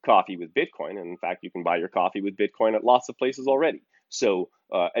your coffee with Bitcoin, and in fact, you can buy your coffee with Bitcoin at lots of places already. So,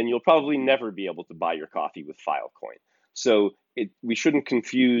 and you'll probably never be able to buy your coffee with Filecoin. So we shouldn't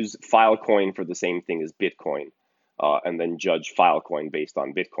confuse Filecoin for the same thing as Bitcoin, and then judge Filecoin based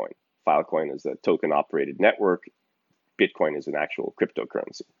on Bitcoin. Filecoin is a token-operated network. Bitcoin is an actual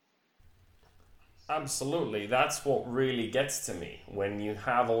cryptocurrency. Absolutely. That's what really gets to me when you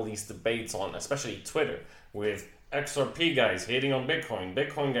have all these debates on, especially Twitter, with XRP guys hating on Bitcoin,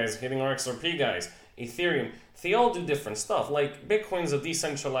 Bitcoin guys hating on XRP guys, Ethereum. They all do different stuff. Like, Bitcoin's a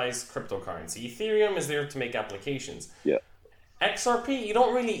decentralized cryptocurrency. Ethereum is there to make applications. Yeah. XRP,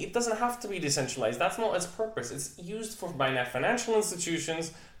 it doesn't have to be decentralized. That's not its purpose. It's used by financial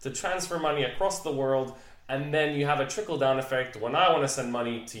institutions to transfer money across the world, and then you have a trickle-down effect. When I want to send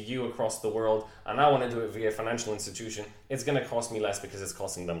money to you across the world, and I want to do it via a financial institution, it's going to cost me less because it's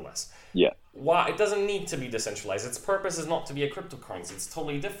costing them less. Yeah. Why? It doesn't need to be decentralized. Its purpose is not to be a cryptocurrency. It's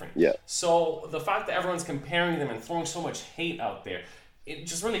totally different. Yeah. So the fact that everyone's comparing them and throwing so much hate out there, it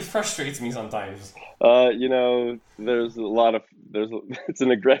just really frustrates me sometimes. It's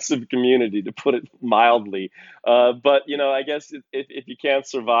an aggressive community, to put it mildly. But I guess if you can't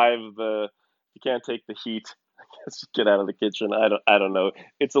survive you can't take the heat, I guess get out of the kitchen. I don't know.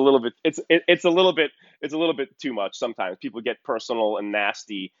 It's a little bit too much sometimes. People get personal and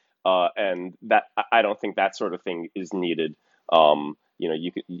nasty, and that I don't think that sort of thing is needed.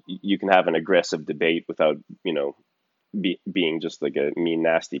 You can have an aggressive debate without being just like a mean,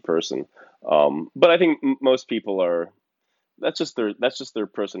 nasty person. But I think most people are. That's just their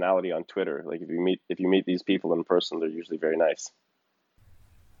personality on Twitter. Like, if you meet these people in person, they're usually very nice.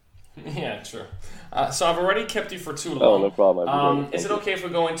 Yeah, true. So I've already kept you for too long. Oh, no problem. Is it okay if we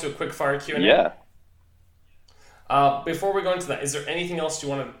go into a quick fire Q&A? Yeah. Before we go into that, is there anything else you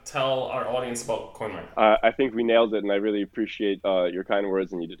want to tell our audience about CoinMine? I think we nailed it, and I really appreciate your kind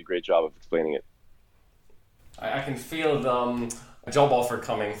words, and you did a great job of explaining it. I can feel a job offer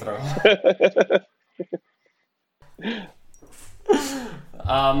coming through.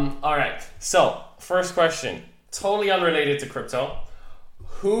 All right. So, first question, totally unrelated to crypto.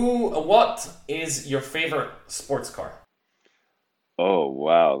 What is your favorite sports car? Oh,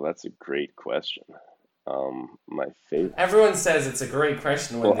 wow. That's a great question. My favorite. Everyone says it's a great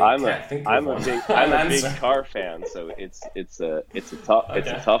question when can't think of one. I'm a big car fan, so it's a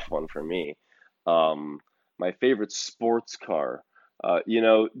tough one for me. My favorite sports car,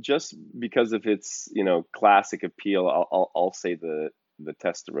 just because of its classic appeal, I'll say the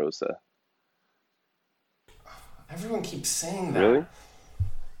Testarossa. Everyone keeps saying that. Really?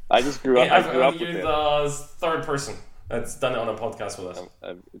 I just grew up. You're the third person that's done it on a podcast with us.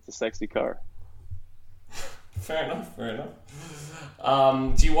 It's a sexy car. Fair enough.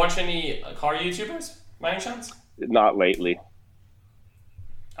 Do you watch any car YouTubers by any chance? Not lately.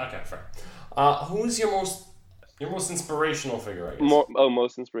 Okay, fair. Who's your most inspirational figure, I guess?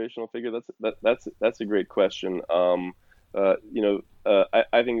 Most inspirational figure. That's a great question. I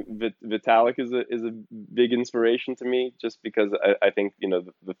think Vitalik is a big inspiration to me, just because I think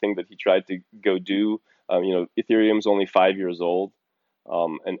the thing that he tried to go do. Ethereum's only 5 years old,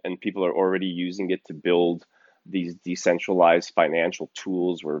 and people are already using it to build these decentralized financial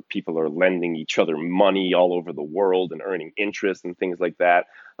tools where people are lending each other money all over the world and earning interest and things like that.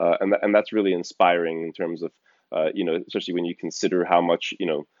 And that's really inspiring in terms of, especially when you consider how much,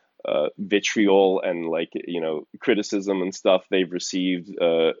 vitriol and criticism and stuff they've received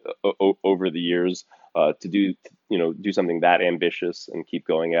over the years to do something that ambitious and keep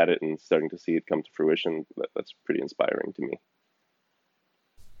going at it and starting to see it come to fruition. That's pretty inspiring to me.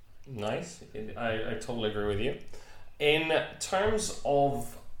 Nice. I totally agree with you. In terms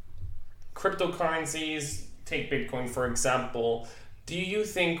of cryptocurrencies, take Bitcoin for example, do you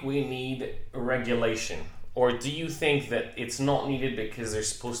think we need regulation? Or do you think that it's not needed because they're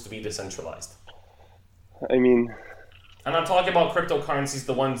supposed to be decentralized? I mean... And I'm talking about cryptocurrencies,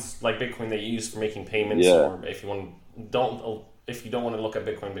 the ones like Bitcoin that you use for making payments, yeah. Or if you don't want to look at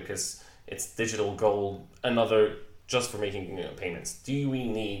Bitcoin because it's digital gold, another just for making payments. Do we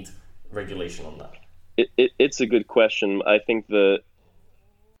need regulation on that? It's a good question. I think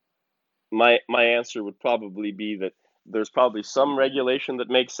my answer would probably be that there's probably some regulation that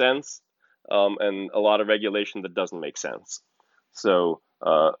makes sense, and a lot of regulation that doesn't make sense. So,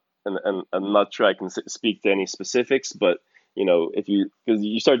 and I'm not sure I can speak to any specifics, but because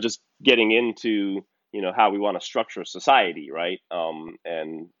you start just getting into how we want to structure society, right?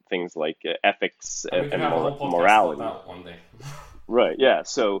 And things like ethics and morality. About one day. Right. Yeah.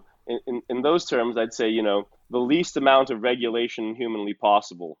 So in those terms, I'd say the least amount of regulation humanly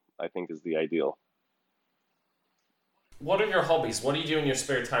possible, I think, is the ideal. What are your hobbies? What do you do in your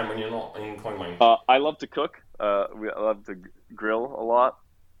spare time when you're not in CoinMine? I love to cook. I love to grill a lot.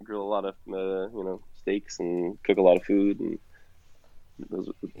 Grill a lot of steaks and cook a lot of food. And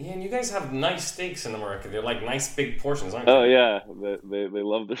yeah, and you guys have nice steaks in America. They're like nice big portions, aren't they? Oh yeah, they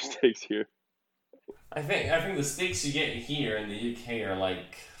love their steaks here. I think the steaks you get here in the UK are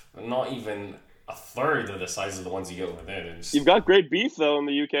like not even a third of the size of the ones you get over there. You've got great beef though in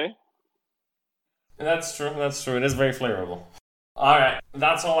the UK. That's true. It is very flavorful. All right,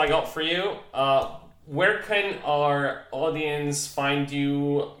 that's all I got for you. Where can our audience find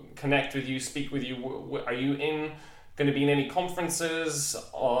you, connect with you, speak with you? Are you going to be in any conferences?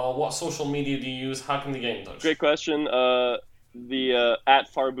 What social media do you use? How can they get in touch? Great question. The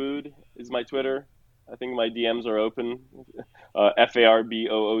 @Farbood is my Twitter. I think my DMs are open.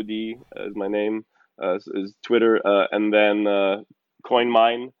 FARBOOD is my name. Is Twitter, and then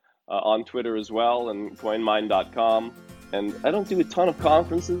CoinMine on Twitter as well, and coinmine.com. And I don't do a ton of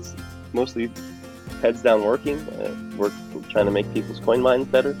conferences, mostly heads down working, trying to make people's coin mines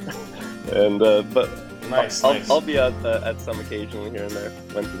better. And but nice. I'll be out at some occasionally here and there.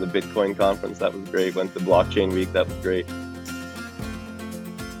 Went to the Bitcoin conference, that was great. Went to Blockchain Week, that was great.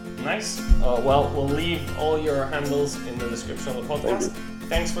 Nice. Well, we'll leave all your handles in the description of the podcast.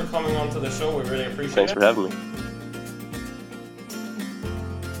 Thanks for coming on to the show. We really appreciate it. Thanks for having me.